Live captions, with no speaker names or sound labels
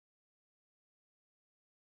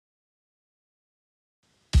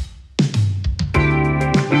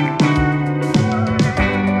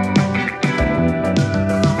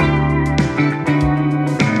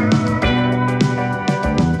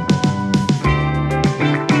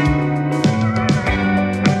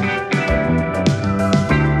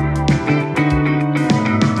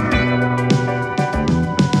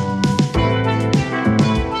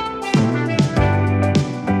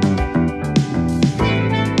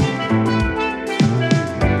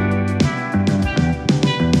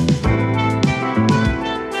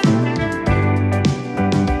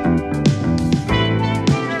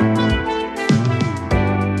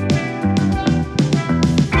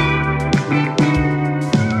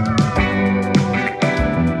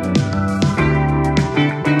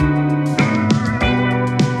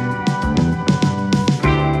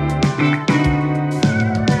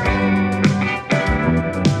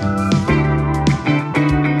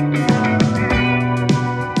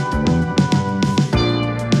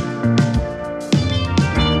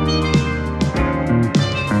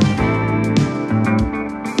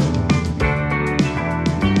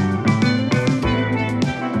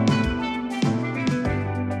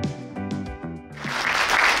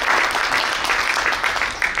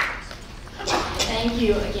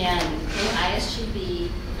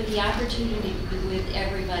the opportunity to be with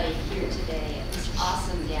everybody here today at this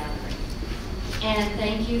awesome gathering. And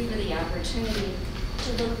thank you for the opportunity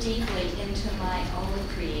to look deeply into my own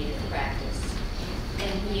creative practice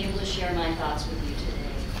and be able to share my thoughts with you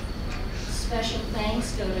today. Special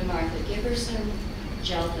thanks go to Martha Giberson,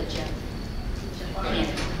 Jelva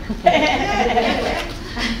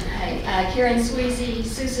Karen Sweezy,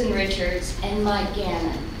 Susan Richards, and Mike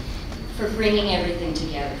Gannon for bringing everything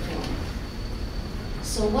together for me.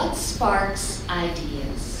 So what sparks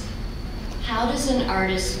ideas? How does an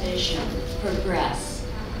artist's vision progress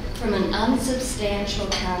from an unsubstantial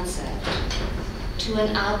concept to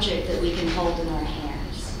an object that we can hold in our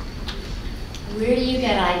hands? Where do you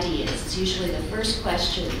get ideas? It's usually the first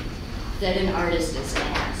question that an artist is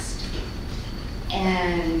asked.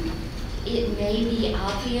 And it may be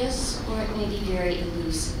obvious or it may be very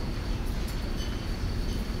elusive.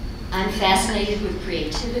 I'm fascinated with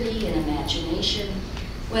creativity and imagination,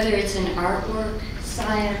 whether it's in artwork,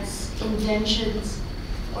 science, inventions,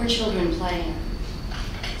 or children playing.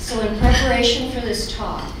 So in preparation for this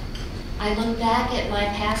talk, I look back at my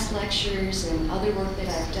past lectures and other work that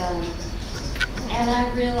I've done, and I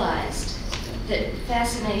realized that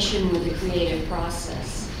fascination with the creative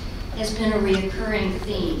process has been a recurring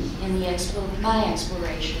theme in my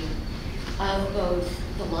exploration of both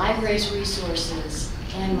the library's resources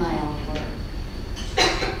and my own work.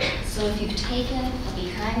 So if you've taken a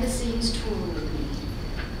behind-the-scenes tour with me,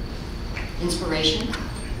 inspiration,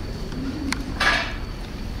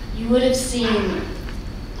 you would have seen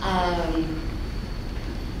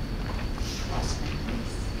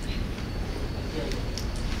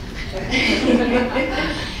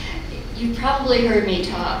you probably heard me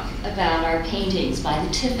talk about our paintings by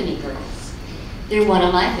the Tiffany girls. They're one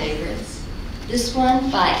of my favorites. This one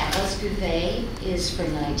by Alice Gouvet is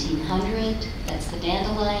from 1900, that's the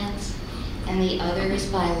Dandelions, and the other is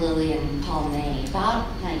by Lillian Palme, about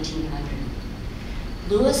 1900.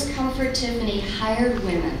 Louis Comfort Tiffany hired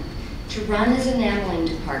women to run his enameling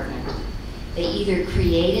department. They either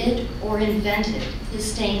created or invented his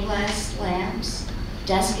stained glass lamps,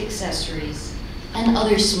 desk accessories, and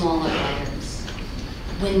other smaller items.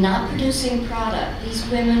 When not producing product, these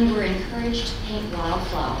women were encouraged to paint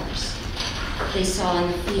wildflowers they saw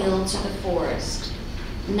in the fields or the forest,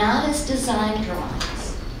 not as design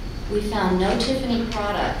drawings. We found no Tiffany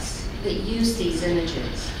products that used these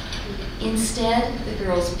images. Instead, the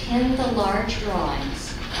girls pinned the large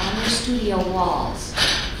drawings on their studio walls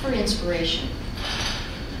for inspiration.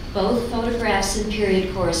 Both photographs and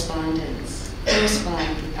period correspondence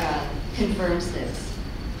confirms this.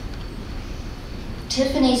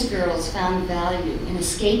 Tiffany's girls found value in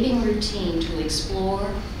escaping routine to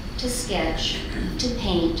explore, to sketch, to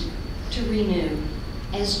paint, to renew,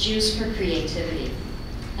 as juice for creativity.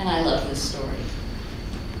 And I love this story.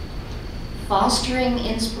 Fostering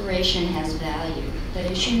inspiration has value, but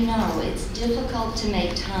as you know, it's difficult to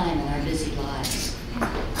make time in our busy lives.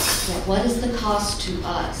 Yet what is the cost to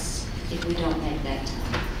us if we don't make that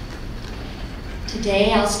time?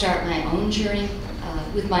 Today I'll start my own journey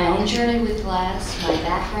with glass, my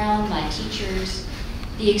background, my teachers,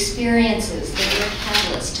 the experiences that were a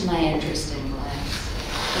catalyst to my interest in glass,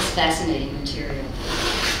 this fascinating material.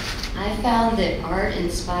 I found that art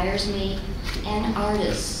inspires me and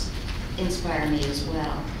artists inspire me as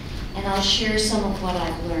well, and I'll share some of what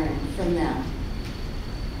I've learned from them.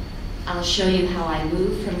 I'll show you how I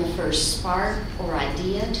moved from the first spark or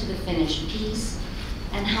idea to the finished piece,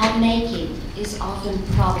 and how making is often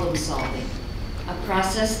problem solving, a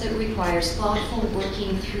process that requires thoughtful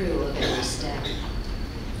working through of every step.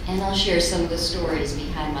 And I'll share some of the stories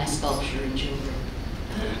behind my sculpture and jewelry.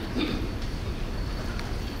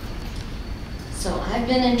 So I've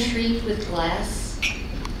been intrigued with glass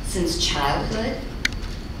since childhood.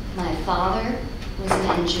 My father was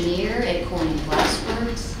an engineer at Corning Glass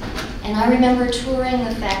Works, and I remember touring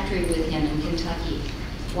the factory with him in Kentucky,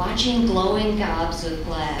 watching glowing gobs of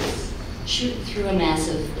glass shoot through a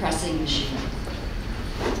massive pressing machine.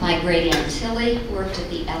 My great Aunt Tilly worked at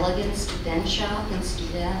the Elegant Student Shop in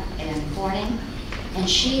Corning, and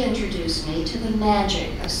she introduced me to the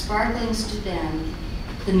magic of sparkling Student,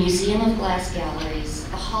 the Museum of Glass Galleries,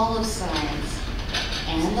 the Hall of Science,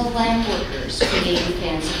 and the Lampworkers creating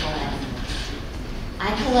fanciful animals.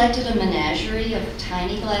 I collected a menagerie of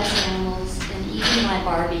tiny glass animals, and even my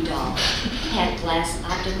Barbie doll had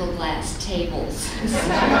optical glass tables.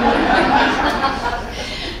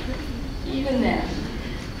 Even then.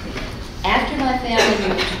 After my family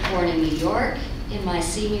moved to Corning, New York, in my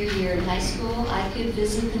senior year in high school, I could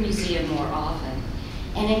visit the museum more often.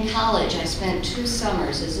 And in college, I spent 2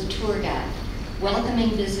 summers as a tour guide, welcoming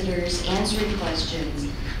visitors, answering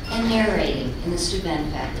questions, and narrating in the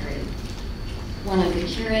Steuben factory. One of the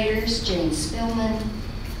curators, Jane Spillman,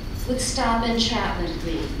 would stop and chat with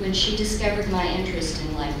me when she discovered my interest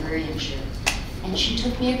in librarianship. And she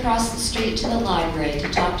took me across the street to the library to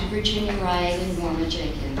talk to Virginia Wright and Norma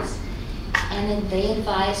Jenkins. And then they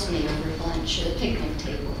advised me over lunch at a picnic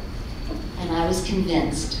table. And I was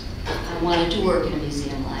convinced I wanted to work in a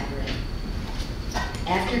museum library.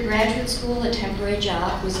 After graduate school, a temporary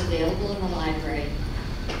job was available in the library,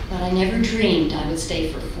 but I never dreamed I would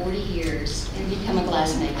stay for 40 years and become a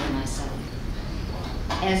glassmaker myself.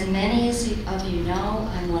 As many of you know,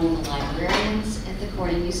 I'm one of the librarians at the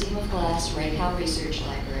Corning Museum of Glass Rakow Research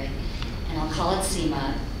Library, and I'll call it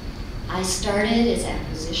CMOD. I started as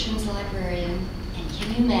acquisitions librarian, and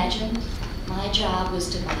can you imagine? My job was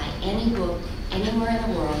to buy any book anywhere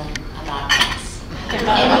in the world about glass. Any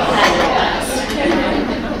kind of glass.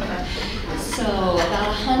 So about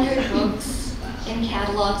 100 books and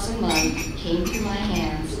catalogs a month came through my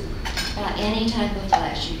hands about any type of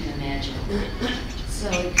glass you can imagine. So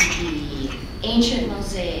it could be ancient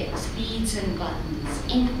mosaics, beads and buttons,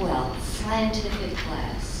 inkwells, scientific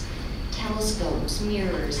glass, telescopes,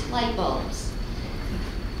 mirrors, light bulbs.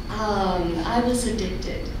 I was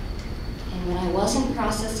addicted. And when I wasn't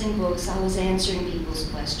processing books, I was answering people's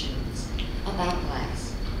questions about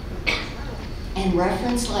glass. And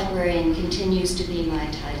reference librarian continues to be my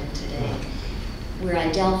title today, where I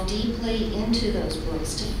delve deeply into those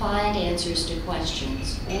books to find answers to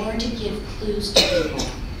questions or to give clues to people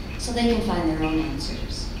so they can find their own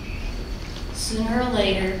answers. Sooner or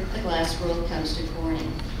later, the glass world comes to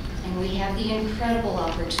Corning, and we have the incredible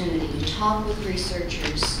opportunity to talk with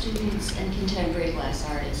researchers, students, and contemporary glass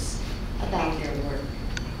artists about their work.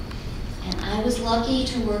 And I was lucky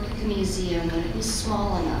to work at the museum when it was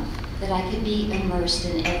small enough that I could be immersed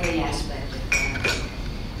in every aspect of glass.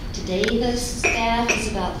 Today, the staff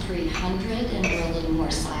is about 300, and we're a little more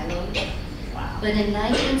siloed. Wow. But in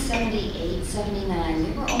 1978, 79,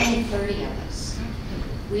 there were only 30 of us.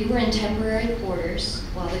 We were in temporary quarters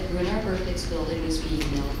while the Gruner Burkitts building was being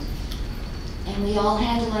built. And we all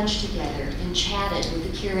had lunch together and chatted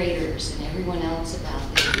with the curators and everyone else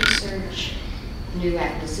about their research, new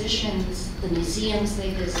acquisitions, the museums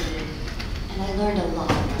they visited, and I learned a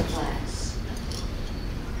lot about glass.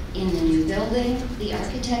 In the new building, the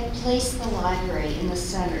architect placed the library in the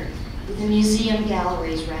center with the museum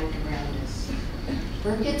galleries wrapped around us.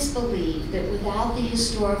 Burkitts believed that without the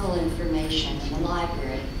historical information in the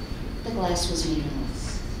library, the glass was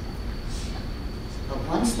meaningless. But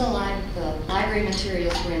once the library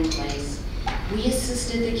materials were in place, we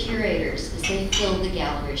assisted the curators as they filled the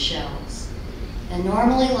gallery shelves. And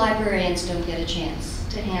normally librarians don't get a chance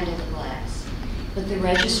to handle the glass, but the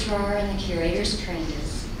registrar and the curators trained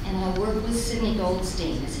us, and I worked with Sidney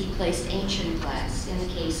Goldstein as he placed ancient glass in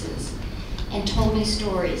the cases and told me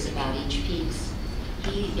stories about each piece.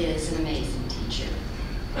 He is an amazing teacher.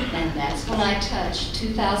 And that's when I touched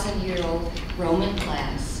 2,000-year-old Roman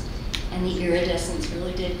glass, and the iridescence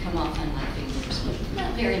really did come off on my fingers, but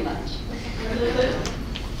not very much.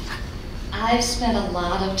 I've spent a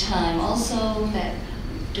lot of time also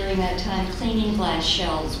during that time cleaning glass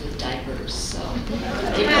shelves with diapers, so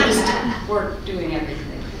it was work doing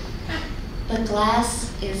everything. But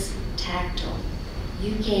glass is tactile.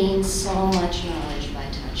 You gain so much knowledge by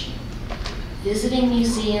touching. Visiting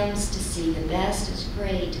museums to see the best is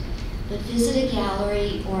great, but visit a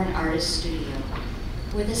gallery or an artist studio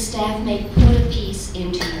where the staff may put a piece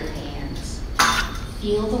into your hands.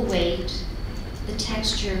 Feel the weight, the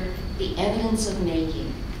texture, the evidence of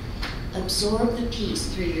making. Absorb the piece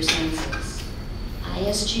through your senses.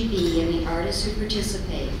 ISGB and the artists who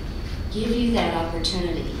participate give you that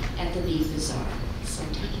opportunity at the Bead Bazaar, so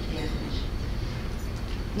take advantage.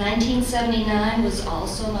 1979 was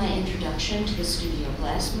also my introduction to the studio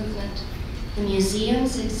glass movement. The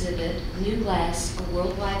museum's exhibit, New Glass, a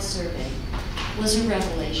Worldwide Survey, was a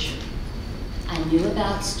revelation. I knew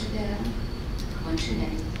about Steuben, one too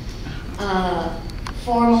many,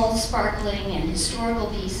 formal, sparkling, and historical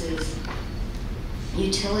pieces,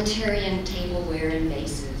 utilitarian tableware and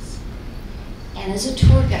vases. And as a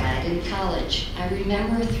tour guide in college, I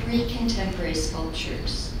remember 3 contemporary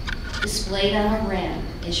sculptures displayed on a ramp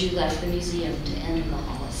as you left the museum to enter the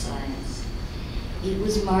Hall of Science. It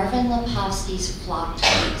was Marvin Lepofsky's flocked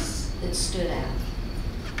piece that stood out.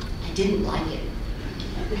 I didn't like it,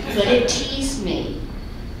 but it teased me.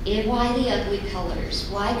 Why the ugly colors?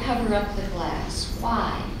 Why cover up the glass?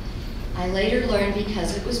 Why? I later learned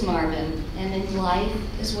because it was Marvin, and in life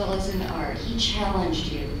as well as in art, he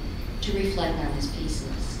challenged you to reflect on his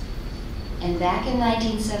pieces. And back in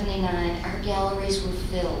 1979, our galleries were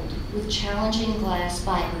filled with challenging glass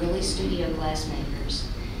by early studio glassmakers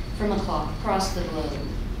from across the globe.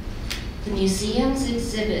 The museum's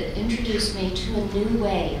exhibit introduced me to a new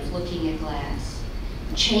way of looking at glass,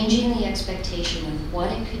 changing the expectation of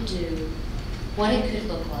what it could do, what it could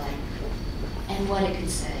look like, and what it could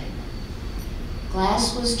say.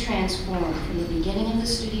 Glass was transformed from the beginning of the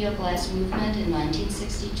studio glass movement in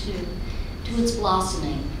 1962 to its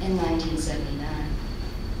blossoming in 1979.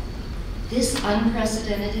 This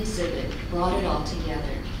unprecedented exhibit brought it all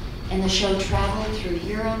together, and the show traveled through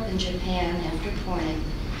Europe and Japan after Corning,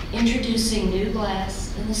 introducing new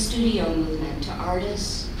glass and the studio movement to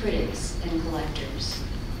artists, critics, and collectors.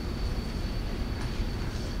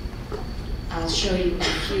 I'll show you a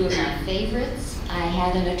few of my favorites. I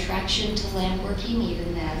had an attraction to lampworking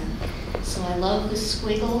even then, so I love the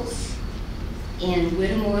squiggles in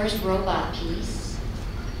Whittemore's robot piece,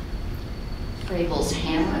 Frable's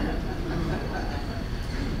hammer,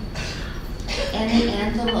 and the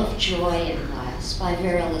Anthem of Joy in Glass by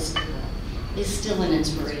Vera Liskova is still an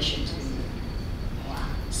inspiration to me.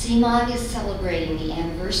 CMOG is celebrating the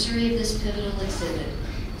anniversary of this pivotal exhibit,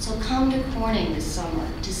 so come to Corning this summer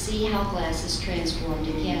to see how glass has transformed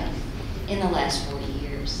again in the last 40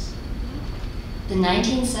 years. The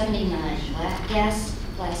 1979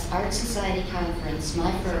 Glass Art Society Conference,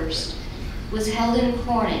 my first, was held in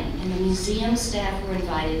Corning, and the museum staff were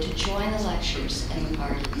invited to join the lectures and the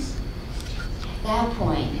parties. At that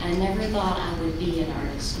point, I never thought I would be an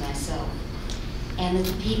artist myself, and that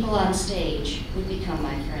the people on stage would become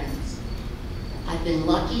my friends. I've been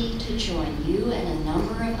lucky to join you at a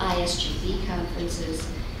number of ISGB conferences,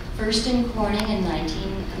 first in Corning in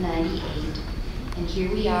 1998, and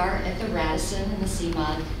here we are at the Radisson in the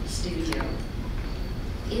CMOG studio.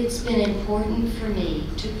 It's been important for me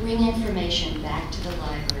to bring information back to the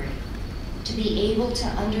library, to be able to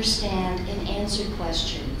understand and answer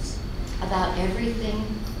questions about everything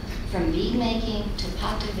from bead making to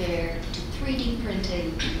pâte de verre to 3D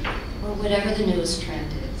printing, or whatever the newest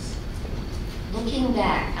trend is. Looking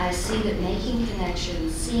back, I see that making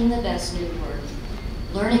connections, seeing the best new work,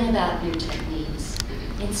 learning about new techniques,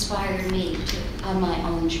 inspired me on my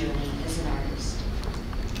own journey as an artist.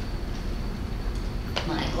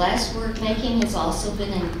 My glass work making has also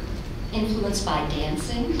been influenced by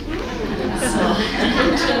dancing. So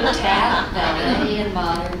I took tap, ballet, and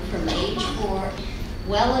modern from age 4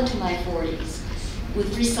 well into my 40s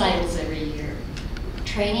with recitals every year.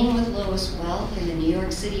 Training with Lois Welk and the New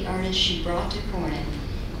York City artist she brought to Corning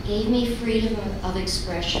gave me freedom of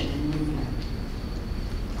expression and movement.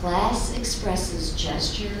 Glass expresses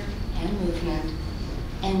gesture and movement,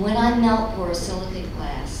 and when I melt borosilicate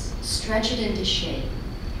glass, stretch it into shape,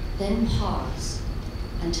 then pause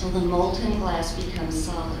until the molten glass becomes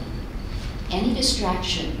solid. Any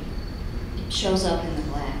distraction shows up in the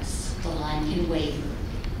glass. The line can waver.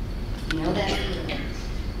 You know that feeling?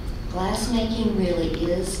 Glass making really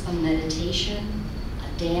is a meditation,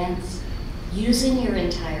 a dance, using your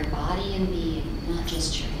entire body and being, not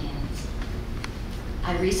just your hands.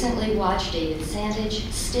 I recently watched David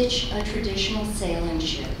Sandage stitch a traditional sailing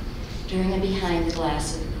ship during a behind the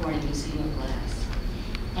glass at the Corning Museum of Glass.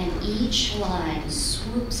 And each line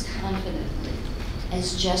swoops confidently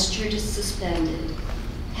as gesture is suspended,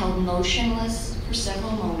 held motionless for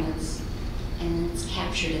several moments, and it's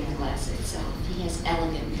captured in the glass itself. He has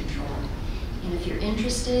elegant control. And if you're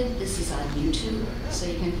interested, this is on YouTube, so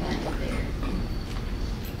you can find it there.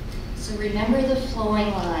 So remember the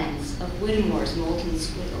flowing lines of Whittemore's molten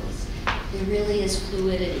squiggles. There really is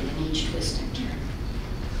fluidity in each twist and turn.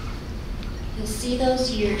 You'll see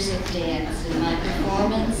those years of dance in my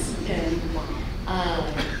performance and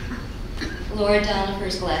Laura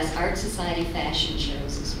Donifer's Glass Art Society fashion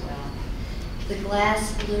shows as well. The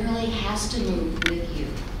glass literally has to move with you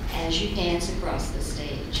as you dance across the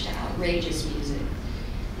stage to outrageous music.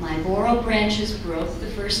 My boral branches broke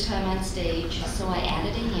the first time on stage, so I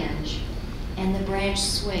added a hinge, and the branch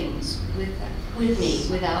swings with me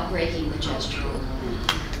without breaking the gestural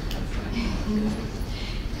line.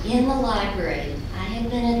 In the library, I had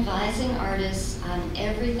been advising artists on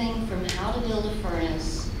everything from how to build a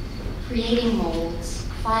furnace, creating molds,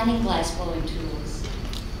 finding glass blowing tools,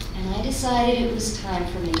 and I decided it was time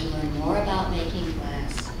for me to learn more about making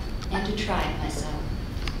glass and to try it myself.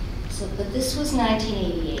 But this was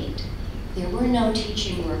 1988. There were no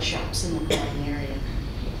teaching workshops in the Corning area,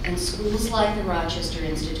 and schools like the Rochester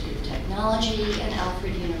Institute of Technology and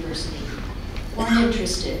Alfred University weren't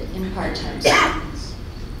interested in part-time students.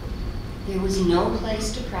 There was no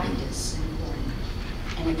place to practice in Corning,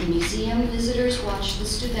 And at the museum, visitors watched the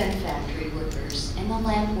student factory workers and the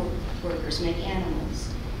lamp workers make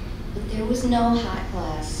animals. But there was no hot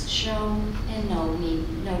glass show and no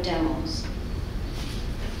demos.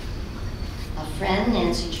 A friend,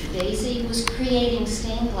 Nancy Gervaisi, was creating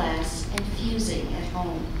stained glass and fusing at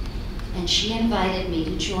home, and she invited me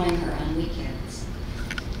to join her on weekends.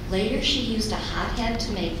 Later, she used a hothead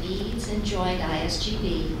to make beads and joined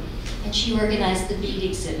ISGB, and she organized the bead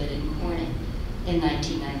exhibit in Corning in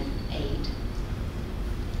 1998.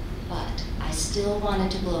 But I still wanted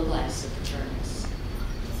to blow glass at the furnace.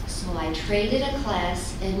 So I traded a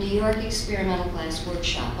class at New York Experimental Glass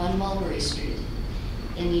Workshop on Mulberry Street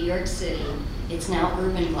in New York City. It's now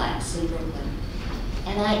Urban Glass in Brooklyn.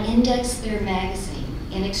 And I indexed their magazine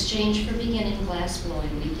in exchange for beginning glass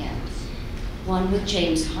blowing weekends. One with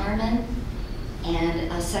James Harmon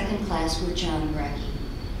and a second class with John Brecky.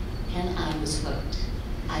 And I was hooked.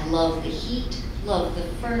 I loved the heat, loved the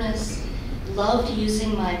furnace, loved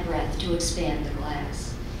using my breath to expand the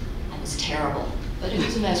glass. I was terrible, but it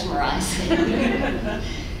was mesmerizing.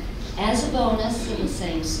 As a bonus, in the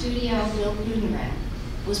same studio, Will Grudenrath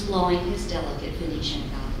was blowing his delicate Venetian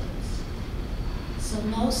goblets. So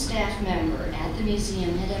no staff member at the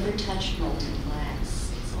museum had ever touched molten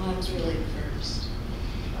glass, so I was really the first.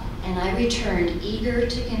 And I returned eager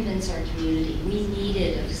to convince our community we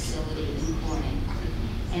needed a facility in Corning.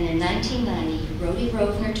 And in 1990, Rhodey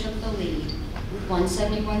Rovner took the lead with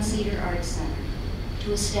 171 Cedar Art Center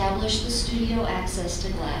to establish the studio access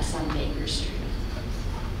to glass on Baker Street.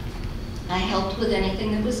 I helped with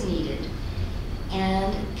anything that was needed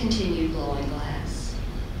and continued blowing glass.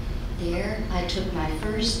 There, I took my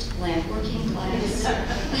first lampworking class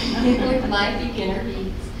with my beginner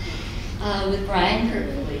beads with Brian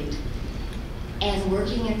Kirkfleet. And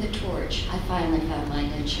working at the torch, I finally found my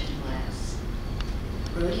niche in glass.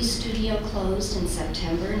 Rhodey's studio closed in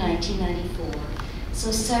September 1994,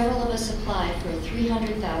 so several of us applied for a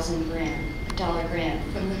 $300,000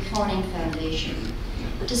 grant from the Corning Foundation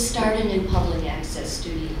to start a new public access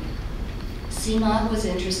studio. CMOG was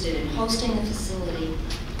interested in hosting the facility,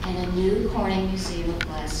 and a new Corning Museum of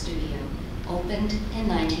Glass studio opened in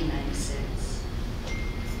 1996.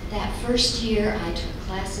 That first year, I took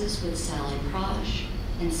classes with Sally Prosh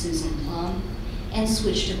and Susan Plum and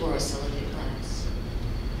switched to borosilicate glass.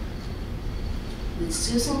 With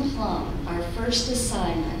Susan Plum, our first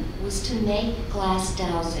assignment was to make glass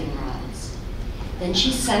dowsing rods. Then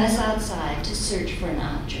she sent us outside to search for an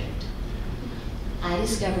object. I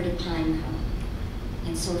discovered a pine cone.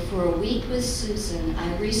 And so for a week with Susan,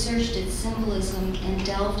 I researched its symbolism and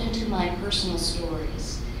delved into my personal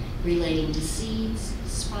stories relating to seeds,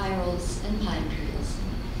 spirals, and pine trees.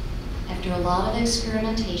 After a lot of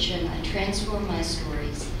experimentation, I transformed my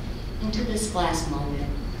stories into this glass moment.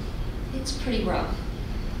 It's pretty rough,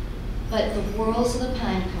 but the whorls of the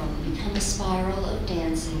pine cone become a spiral of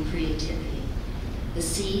dancing creativity. The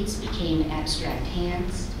seeds became abstract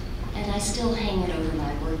hands, and I still hang it over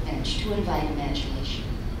my workbench to invite imagination.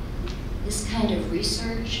 This kind of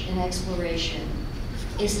research and exploration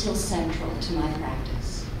is still central to my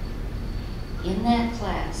practice. In that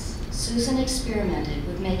class, Susan experimented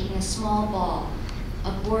with making a small ball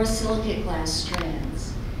of borosilicate glass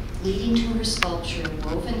strands, leading to her sculpture,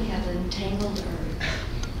 Woven Heaven, Tangled Earth,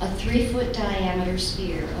 a 3-foot diameter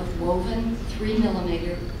sphere of woven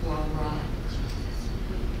 3mm wall rod.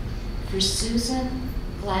 For Susan,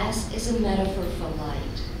 glass is a metaphor for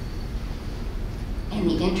light, and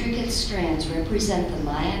the intricate strands represent the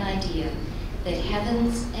Mayan idea that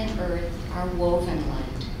heavens and earth are woven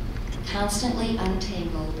light, constantly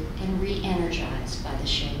untangled and re-energized by the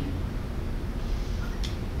shaman.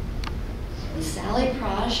 With Sally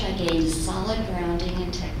Prosh, I gained solid grounding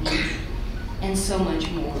in technique and so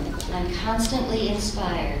much more. I'm constantly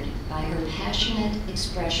inspired by her passionate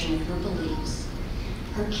expression of her beliefs.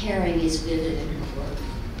 Her caring is vivid in her work.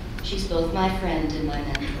 She's both my friend and my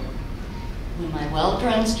mentor. When my well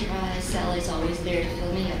runs dry, Sally's always there to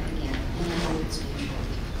fill me up again, and I hope it's mutual.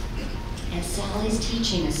 As Sally's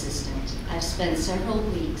teaching assistant, I've spent several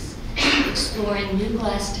weeks exploring new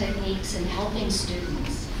glass techniques and helping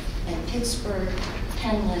students at Pittsburgh,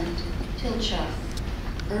 Penland, Pilchuck,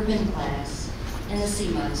 Urban Glass, and the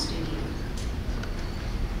CMOG studio.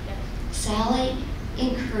 Sally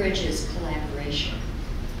encourages collaboration.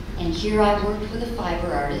 And here I worked with a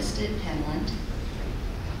fiber artist at Penland.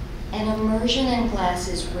 And immersion in glass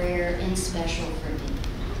is rare and special for me.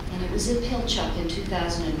 And it was at Pilchuck in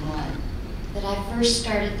 2001 that I first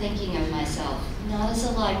started thinking of myself, not as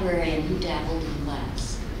a librarian who dabbled in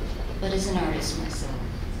glass, but as an artist myself,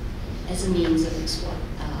 as a means of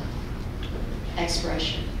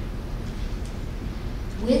expression.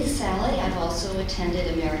 With Sally, I've also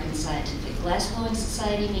attended American Scientific Glassblowing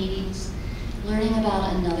Society meetings, learning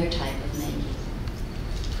about another type of making.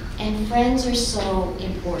 And friends are so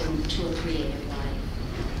important to a creative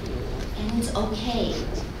life. And it's okay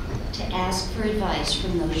to ask for advice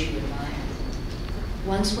from those you admire.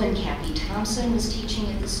 Once when Cappy Thompson was teaching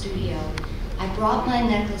at the studio, I brought my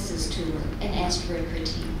necklaces to her and asked for a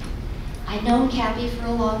critique. I'd known Cappy for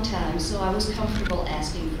a long time, so I was comfortable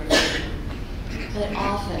asking for a favor. But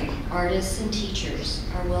often, artists and teachers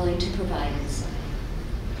are willing to provide insight.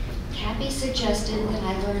 Cappy suggested that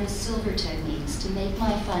I learn silver techniques to make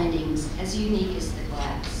my findings as unique as the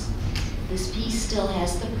glass. This piece still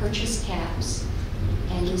has the purchase caps,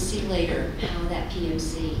 and you'll see later how that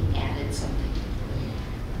PMC added something.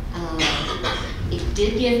 It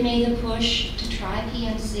did give me the push to try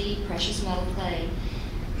PMC, precious metal clay,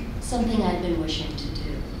 something I've been wishing to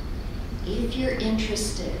do. If you're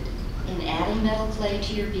interested in adding metal clay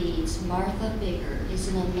to your beads, Martha Bigger is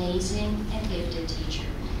an amazing and gifted teacher.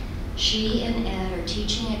 She and Ed are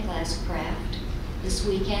teaching at Glass Craft this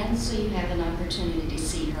weekend, so you have an opportunity to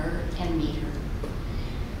see her and meet her.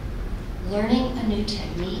 Learning a new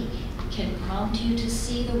technique can prompt you to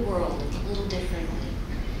see the world a little differently.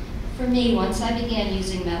 For me, once I began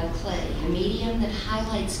using metal clay, a medium that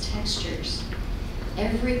highlights textures,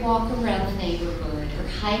 every walk around the neighborhood or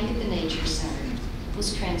hike at the nature center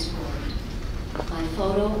was transformed. My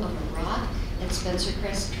photo of a rock at Spencer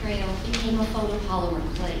Crest Trail became a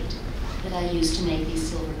photopolymer plate that I used to make these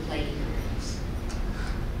silver plate earrings.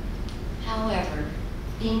 However,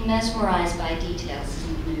 being mesmerized by details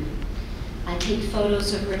isn't new. I take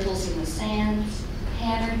photos of ripples in the sands,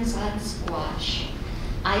 patterns on squash,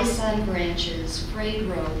 ice on branches, frayed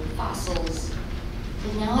rope, fossils,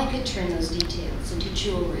 but now I could turn those details into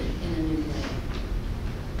jewelry in a new way.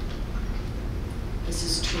 This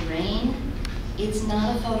is terrain. It's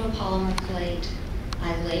not a photopolymer plate.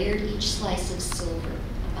 I layered each slice of silver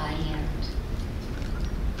by hand.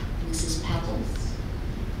 And this is pebbles.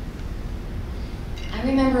 I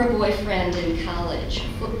remember a boyfriend in college, a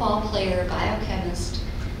football player, biochemist,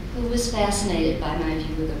 who was fascinated by my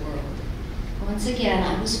view of the world. Once again,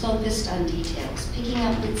 I was focused on details, picking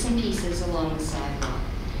up bits and pieces along the sidewalk.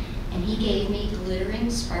 And he gave me glittering,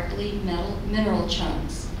 sparkly mineral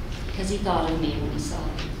chunks because he thought of me when he saw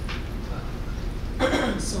me.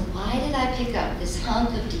 So why did I pick up this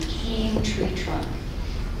hunk of decaying tree trunk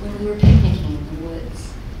when we were picnicking in the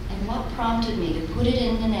woods? And what prompted me to put it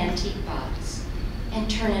in an antique box and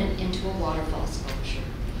turn it into a waterfall sculpture?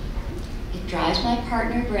 It drives my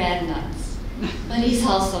partner Brad nuts, but he's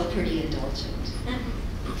also pretty indulgent.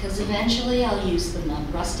 Because eventually I'll use the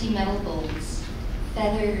rusty metal bolts,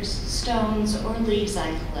 feathers, stones, or leaves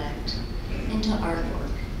I collect into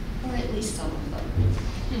artwork, or at least some of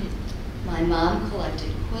them. My mom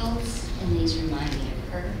collected quilts, and these remind me of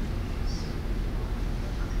her.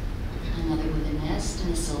 Another with a nest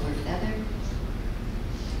and a silver feather.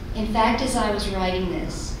 In fact, as I was writing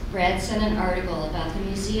this, Brad sent an article about the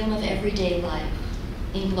Museum of Everyday Life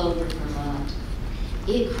in Glover, Vermont.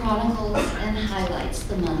 It chronicles and highlights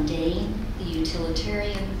the mundane, the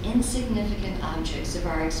utilitarian, insignificant objects of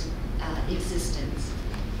our existence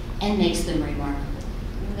and makes them remarkable.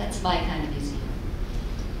 That's my kind of museum.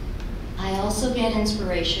 I also get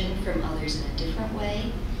inspiration from others in a different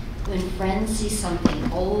way. When friends see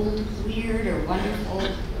something old, weird, or wonderful,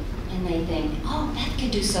 and they think, oh, Beth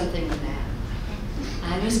could do something with that.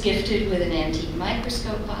 I was gifted with an antique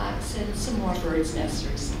microscope box and some more bird's nests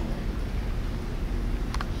recently.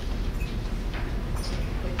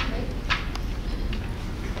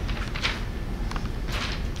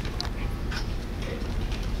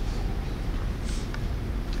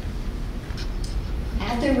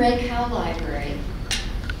 At the Rakow Library,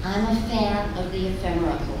 I'm a fan of the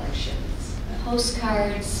ephemera collections.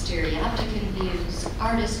 Postcards, stereopticon views,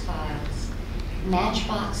 artist files,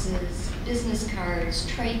 matchboxes, business cards,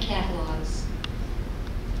 trade catalogs,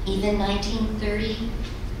 even 1930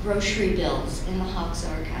 grocery bills in the Hawks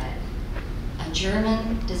Archive, a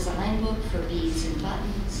German design book for beads and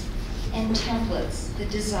buttons, and templates the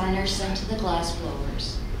designer sent to the glass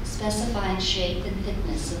blowers, specifying shape and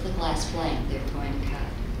thickness of the glass blank they're going to cut.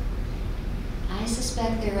 I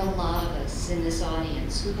suspect there are a lot of us in this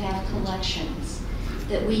audience who have collections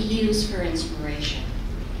that we use for inspiration,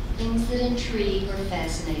 things that intrigue or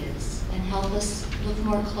fascinate us and help us look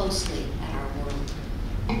more closely at our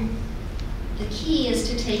world. The key is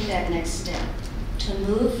to take that next step, to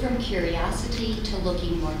move from curiosity to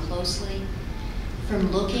looking more closely,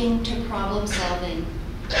 from looking to problem solving.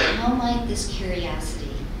 How might this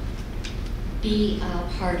curiosity be a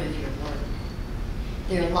part of your work?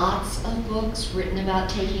 There are lots of books written about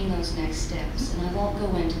taking those next steps, and I won't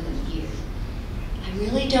go into them here. I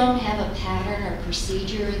really don't have a pattern or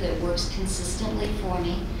procedure that works consistently for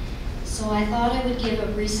me, so I thought I would give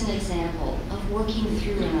a recent example of working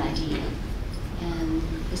through an idea. And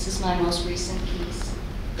this is my most recent piece.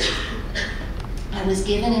 I was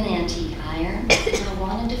given an antique iron, and I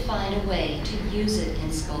wanted to find a way to use it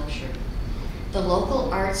in sculpture. The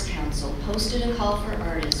local Arts Council posted a call for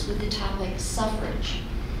artists with the topic suffrage,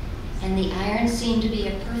 and the iron seemed to be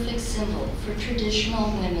a perfect symbol for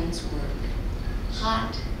traditional women's work.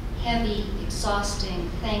 Hot, heavy, exhausting,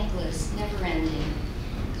 thankless, never-ending,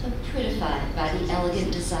 but prettified by the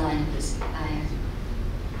elegant design of this iron.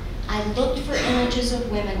 I looked for images of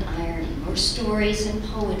women ironing or stories and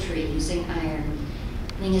poetry using ironing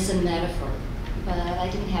as a metaphor, but I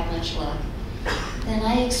didn't have much luck. Then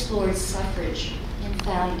I explored suffrage and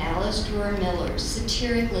found Alice Duer Miller's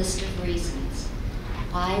satiric list of reasons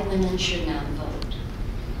why women should not vote.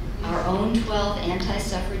 Our own 12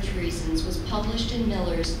 anti-suffrage reasons was published in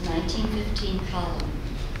Miller's 1915 column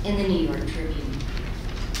in the New York Tribune.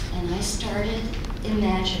 And I started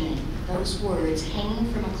imagining those words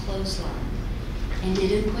hanging from a clothesline and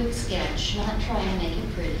did a quick sketch, not trying to make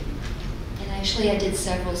it pretty. And actually I did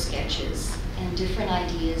several sketches and different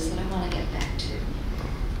ideas that I want to get back to.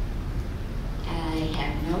 I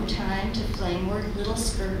had no time to flame work little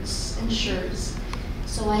skirts and shirts,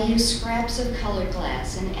 so I used scraps of colored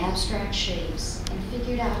glass in abstract shapes and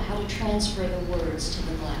figured out how to transfer the words to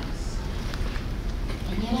the glass.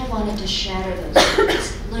 And yet I wanted to shatter those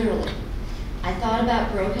words, literally. I thought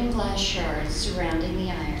about broken glass shards surrounding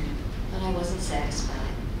the iron, but I wasn't satisfied.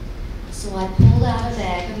 So I pulled out a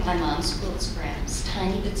bag of my mom's quilt scraps,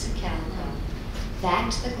 tiny bits of calico,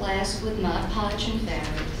 backed the glass with Mod Podge and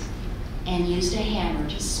fabric, and used a hammer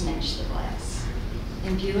to smash the glass,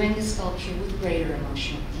 imbuing the sculpture with greater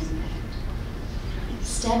emotional impact.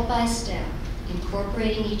 Step by step,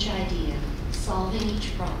 incorporating each idea, solving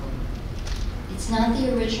each problem. It's not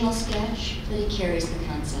the original sketch, but it carries the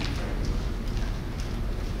concept further.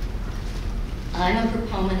 I'm a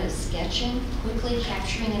proponent of sketching, quickly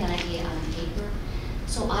capturing an idea on paper,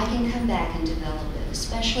 so I can come back and develop it,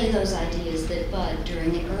 especially those ideas that bud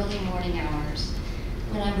during the early morning hours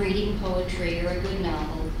when I'm reading poetry or a good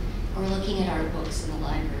novel or looking at art books in the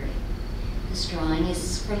library. This drawing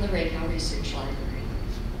is from the Rakow Research Library.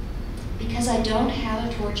 Because I don't have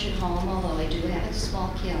a torch at home, although I do have a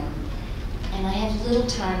small kiln, and I have little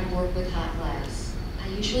time to work with hot glass, I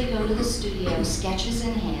usually go to the studio, sketches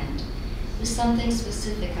in hand, with something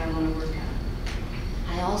specific I want to work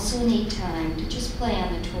on. I also need time to just play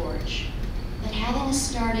on the torch, but having a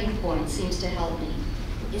starting point seems to help me.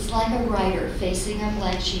 It's like a writer facing a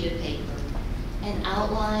blank sheet of paper. An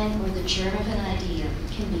outline or the germ of an idea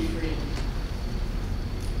can be free.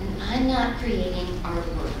 And I'm not creating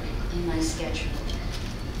artwork in my sketchbook.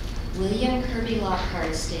 William Kirby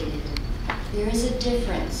Lockhart stated, "There is a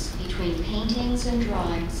difference between paintings and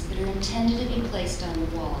drawings that are intended to be placed on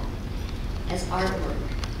the wall as artwork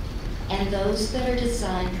and those that are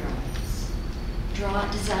design drawings.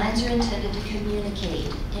 Designs are intended to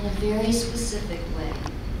communicate in a very specific way.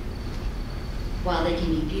 While they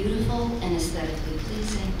can be beautiful and aesthetically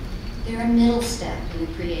pleasing, they're a middle step in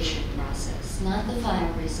the creation process, not the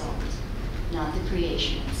final result, not the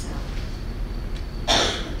creation itself."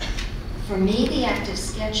 For me, the act of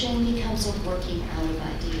sketching becomes a working out of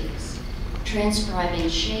ideas, transcribing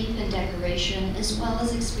shape and decoration as well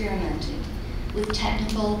as experimenting with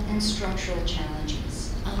technical and structural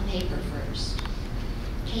challenges on paper first.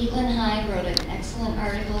 Caitlin Hyde wrote an excellent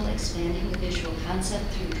article expanding the visual concept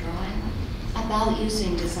through drawing about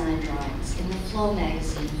using design drawings in the Flow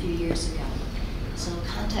magazine a few years ago, so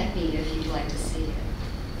contact me if you'd like to see it.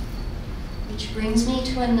 Which brings me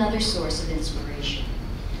to another source of inspiration,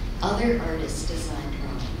 other artists' design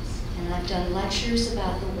drawings. And I've done lectures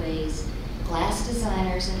about the ways glass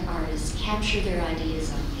designers and artists capture their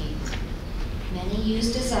ideas on paper. Many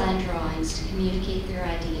use design drawings to communicate their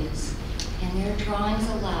ideas, and their drawings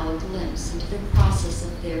allow a glimpse into the process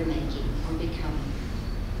of their making or becoming.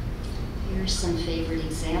 Here are some favorite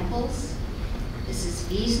examples. This is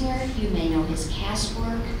Wiesner. You may know his cast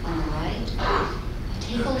work on the right.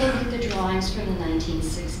 Take a look at the drawings from the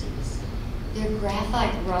 1960s. They're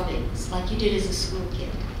graphite rubbings, like you did as a school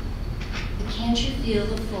kid. But can't you feel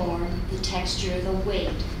the form, the texture, the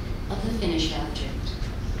weight of the finished object?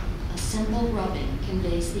 A simple rubbing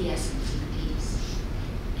conveys the essence of the piece.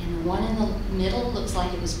 And the one in the middle looks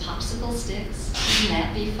like it was popsicle sticks. Wouldn't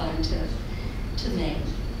that be fun to make?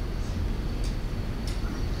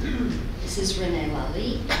 This is René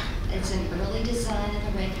Lalique. It's an early design in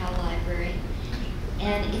the Rakow Library.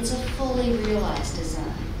 and it's a fully realized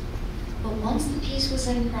design. But once the piece was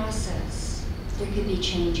in process, there could be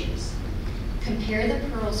changes. Compare the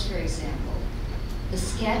pearls, for example. The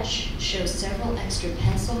sketch shows several extra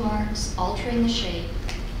pencil marks altering the shape,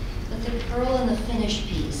 but the pearl in the finished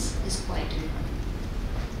piece is quite different.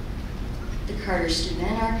 The Carter Steuben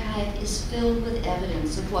Archive is filled with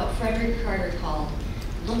evidence of what Frederick Carter called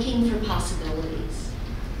looking for possibilities.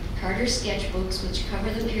 Carter's sketchbooks, which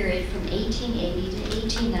cover the period from 1880 to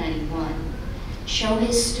 1891, show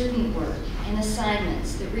his student work and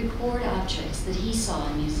assignments that record objects that he saw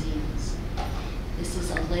in museums. This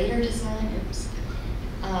is a later design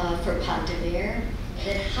for Pat de Verre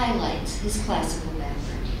that highlights his classical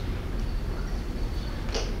background.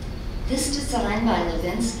 This design by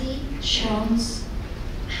Levinsky shows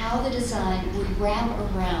how the design would wrap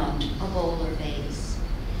around a bowl or vase.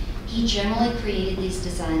 He generally created these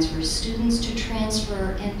designs for students to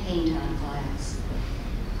transfer and paint on glass.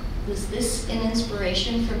 Was this an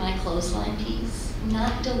inspiration for my clothesline piece?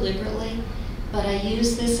 Not deliberately, but I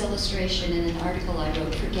used this illustration in an article I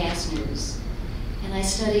wrote for Gas News, and I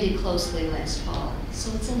studied it closely last fall.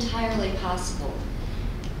 So it's entirely possible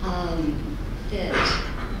that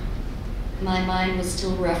my mind was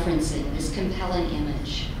still referencing this compelling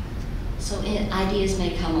image. So ideas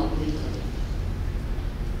may come up weekly.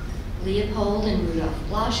 Leopold and Rudolf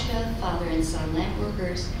Blaschke, father and son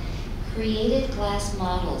lampworkers, created glass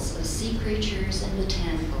models of sea creatures and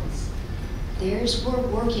botanicals. Theirs were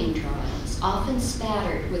working drawings, often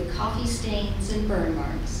spattered with coffee stains and burn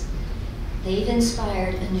marks. They've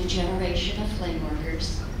inspired a new generation of flame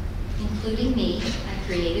workers, including me. I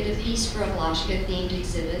created a piece for a Blaschke-themed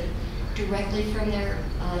exhibit directly from their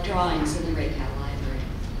drawings in the Rakow library.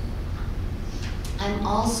 I'm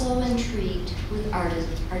also intrigued with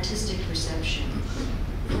artistic perception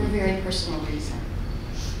for a very personal reason.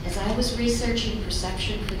 As I was researching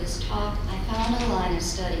perception for this talk, I found a line of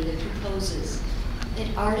study that proposes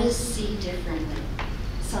that artists see differently,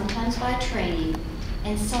 sometimes by training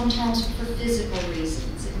and sometimes for physical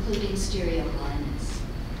reasons, including stereo blindness.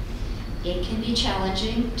 It can be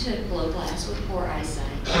challenging to blow glass with poor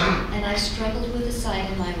eyesight, and I've struggled with the sight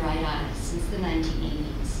in my right eye since the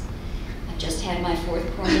 1980s. I've just had my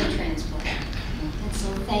 4th corneal transplant, and so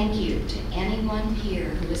thank you to anyone here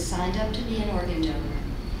who has signed up to be an organ donor.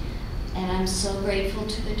 And I'm so grateful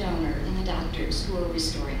to the donor and the doctors who are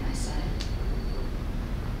restoring my sight.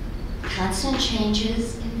 Constant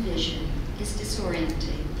changes in vision is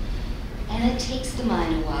disorienting, and it takes the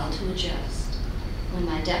mind a while to adjust. When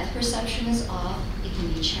my depth perception is off, it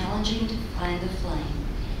can be challenging to find the flame.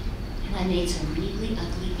 And I made some really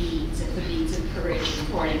ugly beads at the Beads of Courage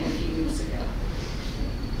recording a few weeks ago.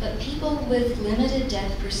 But people with limited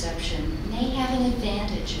depth perception may have an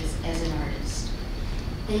advantage as an artist.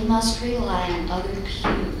 They must rely on other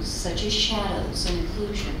cues, such as shadows and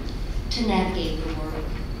occlusion, to navigate the world.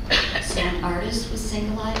 So an artist with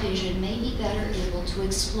single-eye vision may be better able to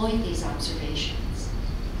exploit these observations,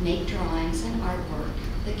 make drawings and artwork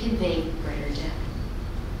that convey greater depth.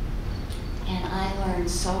 And I learned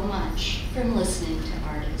so much from listening to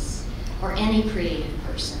artists, or any creative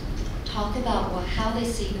person, talk about how they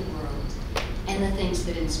see the world and the things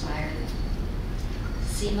that inspire them.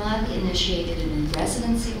 CMOG initiated a new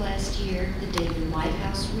residency last year. The David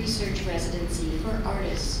Whitehouse Research Residency for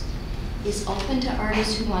Artists is open to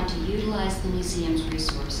artists who want to utilize the museum's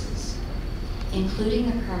resources, including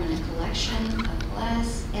the permanent collection of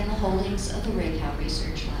glass and the holdings of the Rakow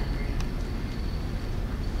Research Library.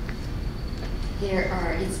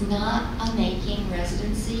 It's not a making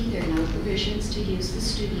residency. There are no provisions to use the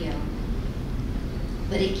studio,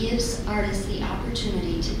 but it gives artists the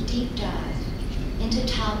opportunity to deep dive into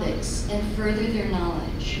topics and further their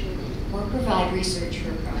knowledge or provide research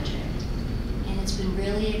for a project. And it's been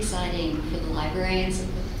really exciting for the librarians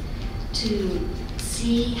to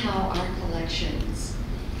see how our collections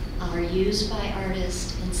are used by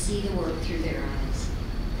artists and see the work through their eyes.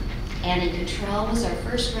 Annie Cottrell was our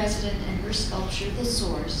first resident, and her sculpture, The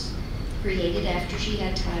Source, created after she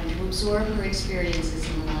had time to absorb her experiences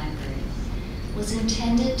in the library, was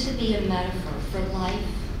intended to be a metaphor for life,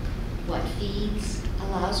 what feeds,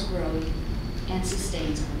 allows growth, and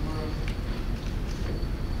sustains our world.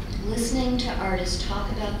 Listening to artists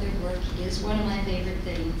talk about their work is one of my favorite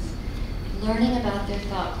things. Learning about their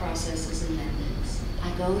thought processes and methods.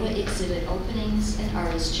 I go to exhibit openings and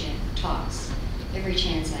artist talks every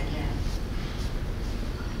chance I get.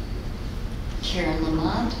 Karen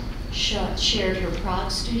Lamont shared her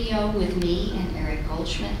Prague studio with me and Eric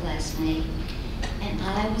Goldschmidt last May, and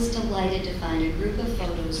I was delighted to find a group of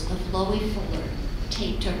photos of Loie Fuller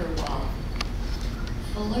taped to her wall.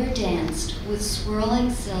 Fuller danced with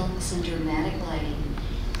swirling silks and dramatic lighting,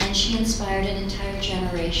 and she inspired an entire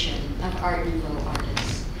generation of Art Nouveau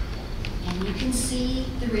artists. And you can see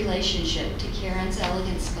the relationship to Karen's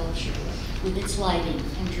elegant sculpture with its lighting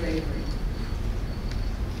and drapery.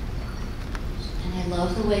 And I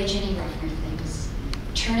love the way Ginny Ruffner thinks,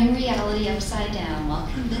 turning reality upside down while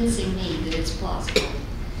convincing me that it's plausible.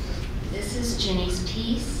 This is Ginny's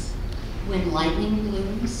piece, When Lightning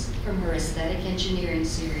Blooms, from her Aesthetic Engineering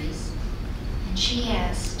series. And she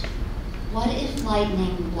asked, what if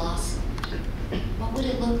lightning blossomed? What would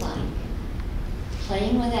it look like?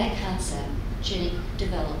 Playing with that concept, Ginny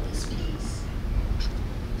developed this piece.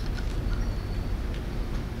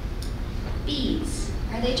 Beads,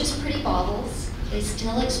 are they just pretty baubles? They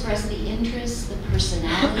still express the interests, the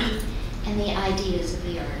personality, and the ideas of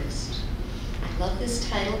the artist. I love this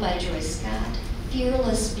title by Joyce Scott,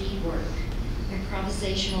 Fearless Beadwork,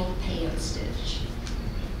 Improvisational Peyote Stitch.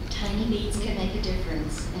 Tiny beads can make a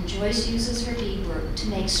difference, and Joyce uses her beadwork to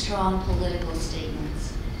make strong political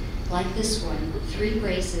statements. Like this one, 3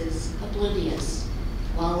 braces, oblivious,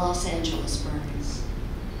 while Los Angeles burns.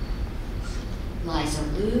 Liza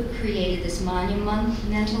Liu created this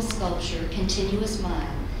monumental sculpture, Continuous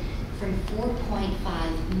Mile, from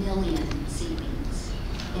 4.5 million seed beads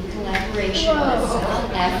in collaboration with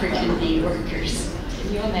South African bead workers.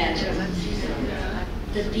 Can you imagine?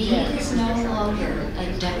 The bead is no longer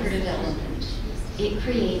a decorative element. It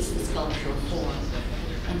creates the sculptural form.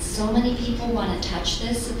 And so many people want to touch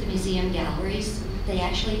this at the museum galleries, they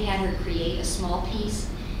actually had her create a small piece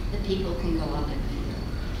that people can go up and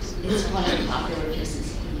feel. It's one of the popular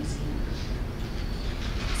pieces at the museum.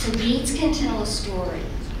 So beads can tell a story.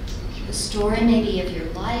 The story may be of your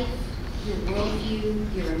life, your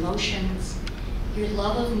worldview, your emotions, your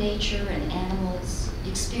love of nature and animals,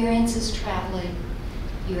 experiences traveling,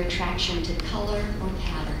 your attraction to color or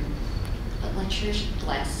pattern. But let your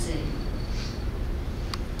glass sing.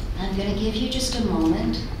 I'm going to give you just a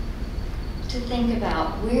moment to think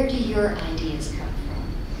about, where do your ideas come from?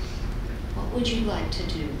 What would you like to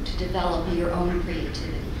do to develop your own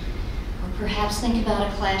creativity? Or perhaps think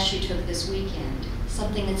about a class you took this weekend,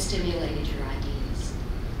 something that stimulated your ideas.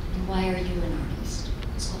 And why are you an artist?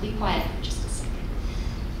 So I'll be quiet for just a second.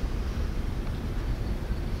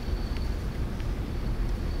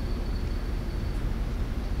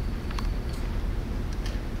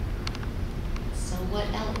 So what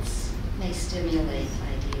else may stimulate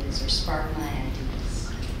ideas or spark my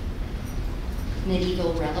ideas?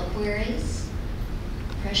 Medieval reliquaries,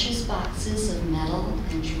 precious boxes of metal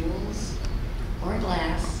and jewels or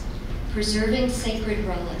glass, preserving sacred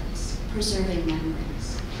relics, preserving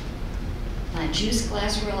memories. My juice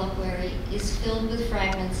glass reliquary is filled with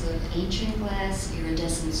fragments of ancient glass,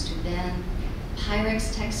 iridescent steuben,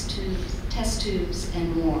 Pyrex test tubes,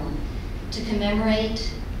 and more, to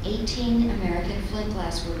commemorate 18 American flint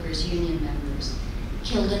glass workers union members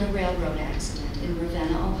killed in a railroad accident in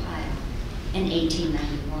Ravenna, Ohio in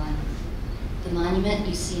 1891. The monument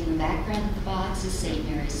you see in the background of the box is St.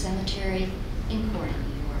 Mary's Cemetery in Corning,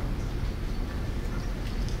 New York.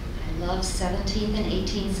 I love 17th and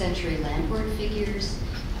 18th century lampwork figures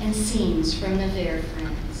and scenes from Nevers,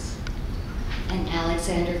 France, and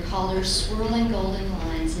Alexander Calder's swirling golden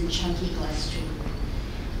lines in chunky glass jewelry.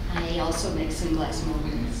 I also make some glass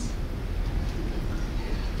moments.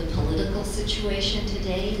 The political situation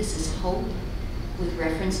today, this is Hope, with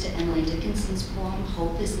reference to Emily Dickinson's poem,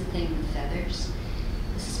 Hope is the Thing with Feathers.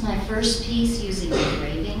 This is my first piece using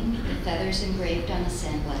engraving, the feathers engraved on a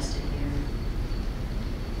sandblasted mirror.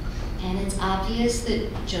 And it's obvious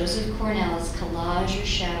that Joseph Cornell's collage or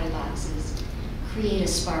shadow boxes create a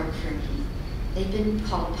spark for me. They've been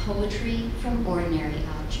called poetry from ordinary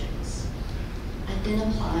objects. I've been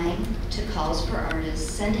applying to calls for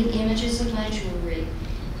artists, sending images of my jewelry,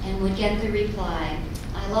 and would get the reply,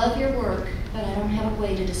 I love your work, but I don't have a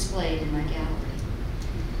way to display it in my gallery.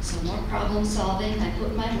 So more problem solving, I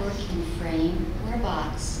put my work in a frame or a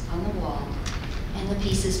box on the wall, and the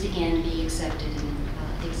pieces began to be accepted in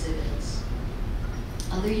exhibits.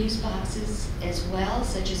 Other used boxes as well,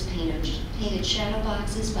 such as painted shadow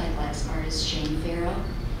boxes by glass artists Shane Farrow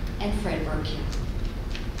and Fred Burkill.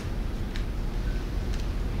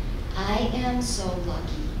 I am so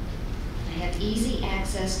lucky. I have easy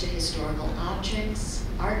access to historical objects,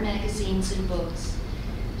 art magazines and books,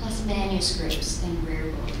 plus manuscripts and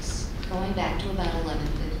rare books, going back to about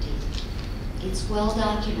 1150. It's well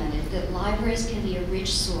documented that libraries can be a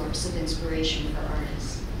rich source of inspiration for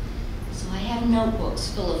artists. So I have notebooks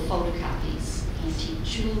full of photocopies, antique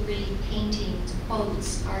jewelry, paintings,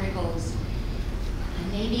 quotes, articles.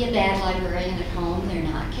 I may be a bad librarian at home. They're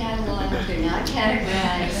not cataloged, they're not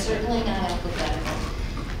categorized, certainly not alphabetical.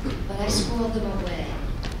 But I squirrel them away.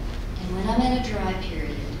 And when I'm in a dry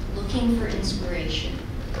period, looking for inspiration,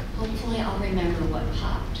 hopefully I'll remember what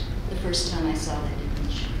popped the first time I saw that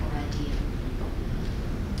image or idea.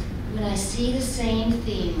 When I see the same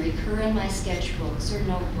theme recur in my sketchbooks or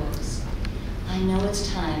notebooks, I know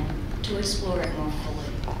it's time to explore it more fully.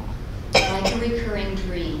 Like a recurring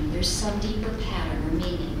dream, there's some deeper pattern or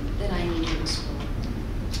meaning that I need to explore.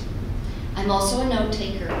 I'm also a note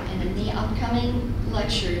taker, and in the upcoming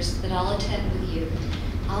lectures that I'll attend with you,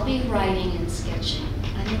 I'll be writing and sketching.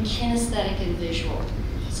 I'm a kinesthetic and visual,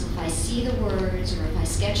 so if I see the words or if I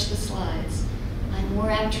sketch the slides, I'm more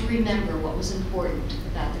apt to remember what was important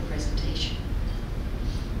about the presentation.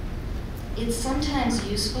 It's sometimes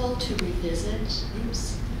useful to revisit,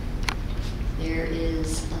 there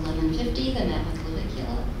is 1150, the map of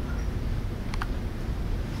Clavicula.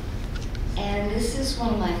 And this is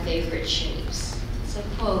one of my favorite shapes. So,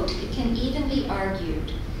 quote, "It can even be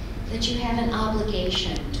argued that you have an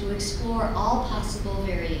obligation to explore all possible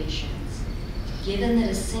variations, given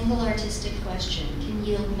that a single artistic question can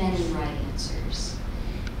yield many right answers."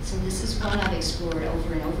 So this is one I've explored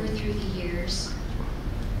over and over through the years.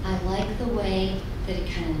 I like the way that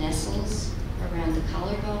it kind of nestles around the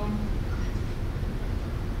collarbone.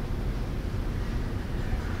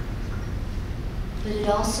 But it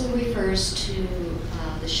also refers to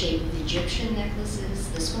the shape of Egyptian necklaces.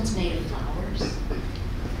 This one's made of flowers.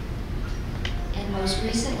 And most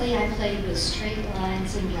recently, I played with straight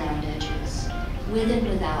lines and round edges, with and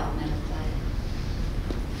without metal cladding.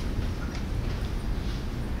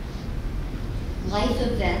 Life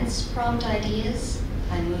events prompt ideas.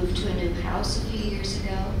 I moved to a new house a few years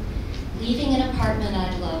ago, leaving an apartment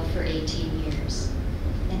I'd loved for 18 years.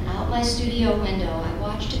 And out my studio window, I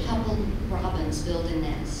watched a couple robins build a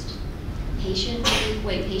nest,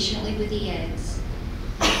 wait patiently with the eggs,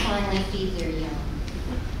 and finally feed their young.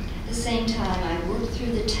 At the same time, I worked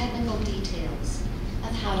through the technical details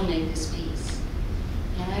of how to make this piece.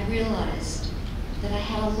 And I realized that I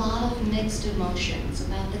had a lot of mixed emotions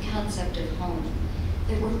about the concept of home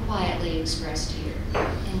that were quietly expressed here,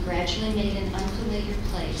 and gradually made an unfamiliar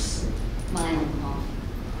place my own home.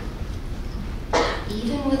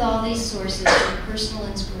 Even with all these sources of personal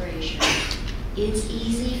inspiration, it's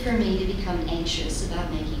easy for me to become anxious about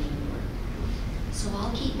making it work. So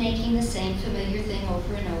I'll keep making the same familiar thing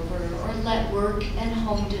over and over, or let work and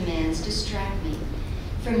home demands distract me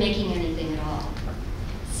from making anything at all.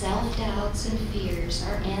 Self-doubts and fears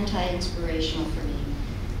are anti-inspirational for me.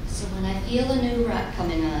 So when I feel a new rut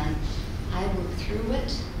coming on, I work through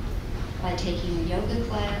it by taking a yoga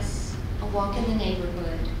class, a walk in the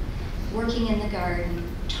neighborhood, working in the garden,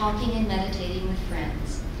 talking and meditating with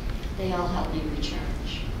friends. They all help me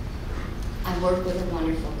recharge. I work with a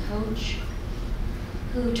wonderful coach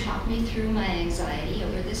who talked me through my anxiety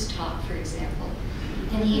over this talk, for example.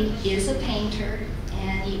 And he is a painter,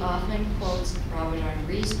 and he often quotes Robert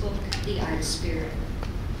Henri's book, The Art Spirit.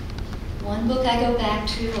 One book I go back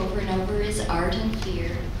to over and over is Art and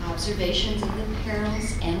Fear, Observations of the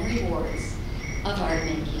Perils and Rewards of Art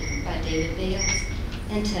Making by David Bales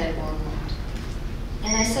and Ted Orland.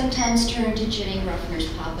 And I sometimes turn to Jenny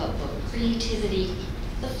Ruffner's pop-up book, Creativity,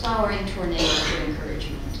 the Flowering Tornado, for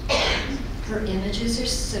encouragement. Her images are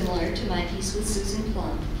similar to my piece with Susan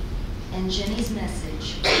Plum, and Jenny's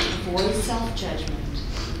message: avoid self-judgment,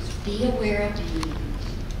 be aware of beauty,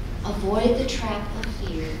 avoid the trap of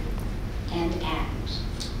fear, and act.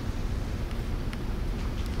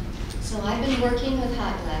 So I've been working with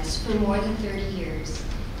hot glass for more than 30 years,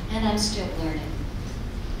 and I'm still learning.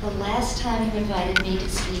 The last time you invited me to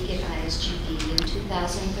speak at ISGB in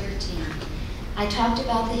 2013, I talked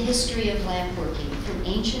about the history of lampworking from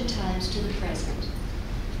ancient times to the present.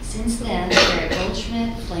 Since then, Eric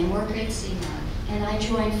Goldschmidt, flameworker at CMON, and I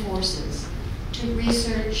joined forces to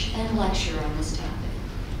research and lecture on this topic.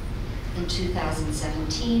 In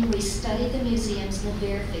 2017, we studied the museum's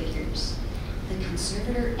Navarre figures. The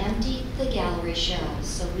conservator emptied the gallery shelves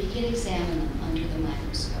so we could examine them under the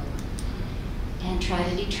microscope and try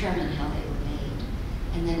to determine how they were made.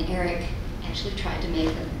 And then Eric actually tried to make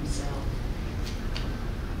them himself.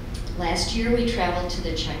 Last year, we traveled to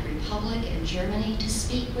the Czech Republic and Germany to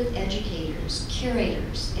speak with educators,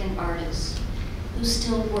 curators, and artists who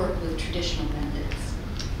still work with traditional methods.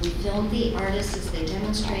 We filmed the artists as they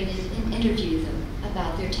demonstrated and interviewed them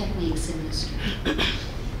about their techniques in history.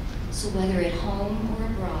 So whether at home or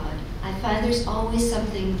abroad, I find there's always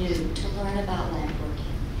something new to learn about lampworking.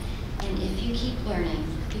 And if you keep learning,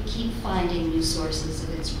 you keep finding new sources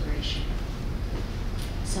of inspiration.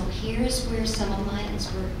 So here's where some of my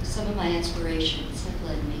inspirations have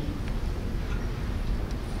led me.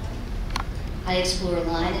 I explore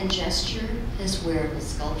line and gesture as wearable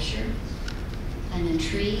sculpture. I'm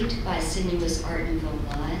intrigued by sinuous Art Nouveau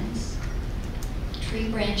lines, tree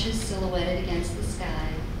branches silhouetted against the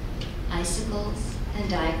sky, icicles, and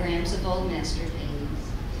diagrams of old master paintings,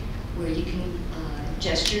 where you can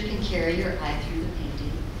gesture can carry your eye through the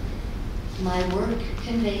painting. My work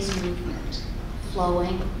conveys movement,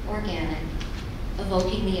 flowing, organic,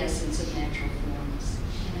 evoking the essence of natural forms.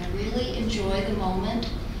 And I really enjoy the moment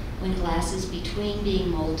when glass is between being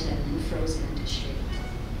molten and frozen into shape,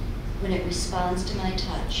 when it responds to my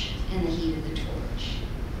touch and the heat of the torch.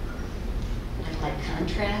 I like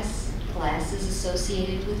contrasts. Glass is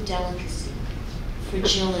associated with delicacy,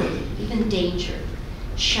 fragility, even danger,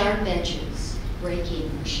 sharp edges,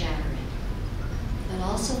 breaking or shattering, but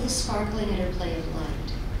also the sparkling interplay of light.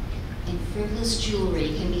 And frivolous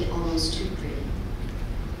jewelry can be almost too pretty.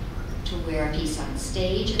 To wear a piece on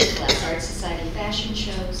stage at the Glass Art Society fashion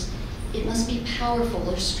shows, it must be powerful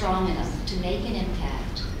or strong enough to make an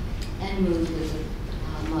impact and move with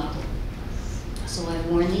the model. So I've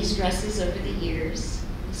worn these dresses over the years.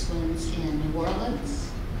 This one's in New Orleans.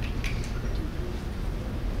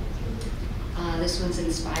 This one's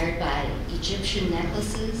inspired by Egyptian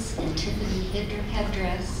necklaces and Tiffany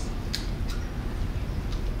headdress.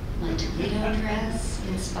 My Toledo dress,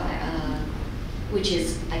 which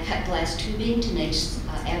is, I cut glass tubing to make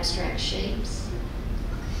abstract shapes.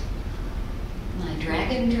 My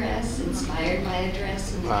dragon dress, inspired by a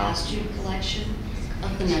dress in the costume collection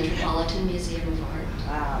of the Metropolitan Museum of Art.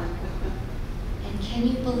 Wow. And can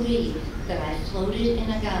you believe that I floated in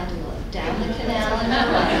a gondola down the canal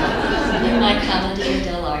in my Commedia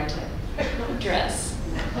dell'arte dress?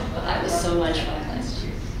 That was so much fun last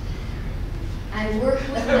year. I work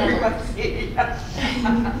with metals.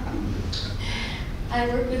 I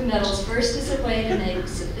work with metals first as a way to make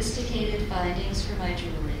sophisticated findings for my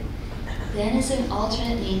jewelry, then as an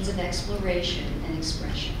alternate means of exploration and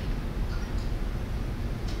expression.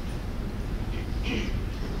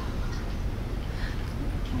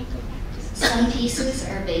 Some pieces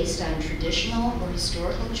are based on traditional or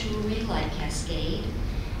historical jewelry like Cascade,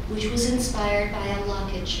 which was inspired by a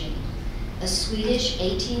locket chain, a Swedish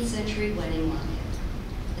 18th century wedding locket.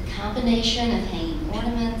 The combination of hanging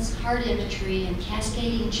ornaments, heart imagery, and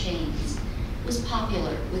cascading chains was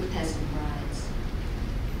popular with peasant brides.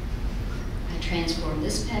 I transformed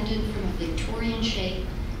this pendant from a Victorian shape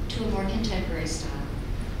to a more contemporary style.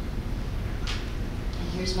 And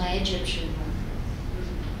here's my Egyptian one.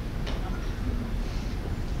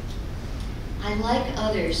 I like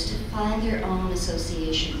others to find their own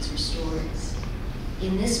associations or stories.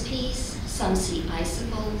 In this piece, some see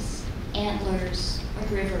icicles, antlers, a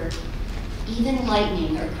river, even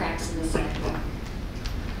lightning or cracks in the sidewalk.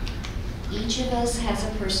 Each of us has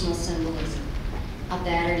a personal symbolism: a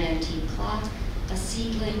battered antique clock, a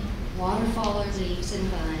seedling, waterfall or leaves and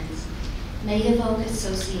vines may evoke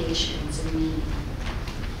associations and meaning.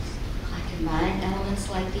 I combine elements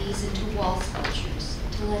like these into wall sculptures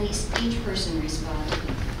to let each person respond.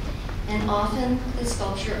 And often the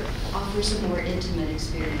sculpture offers a more intimate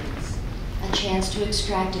experience, a chance to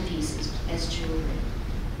extract a piece as jewelry.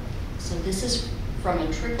 So this is from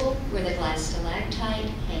a trickle where the glass stalactite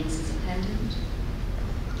hangs as a pendant.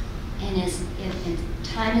 And as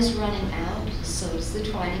time is running out, so does the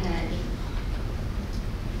twining ivy.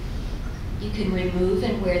 You can remove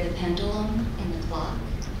and wear the pendulum and the clock.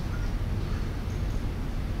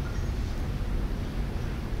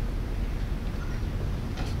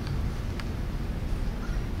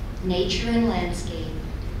 Nature and landscape.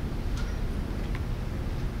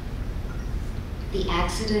 The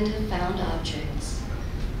accident of found objects.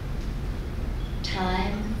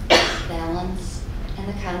 Time, balance, and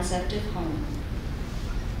the concept of home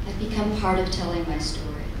have become part of telling my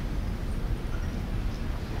story.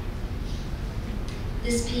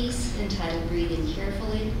 This piece, entitled Breathing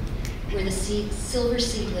Carefully, where the silver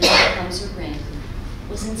seedling becomes a ring,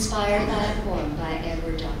 was inspired by a poem by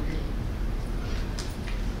Edward Dougherty.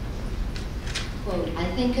 Quote, I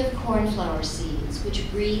think of cornflower seeds which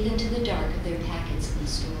breathe into the dark of their packets in the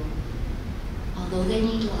store. Although they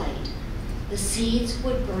need light, the seeds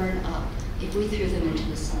would burn up if we threw them into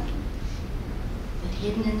the sun. But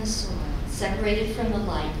hidden in the soil, separated from the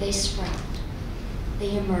light, they sprout.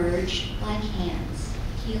 They emerge like hands,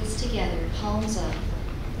 heels together, palms up,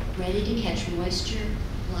 ready to catch moisture,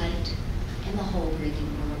 light, and the whole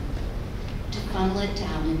breathing world, to funnel it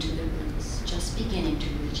down into the roots, just beginning to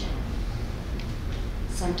reach out.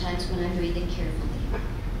 Sometimes when I'm breathing carefully,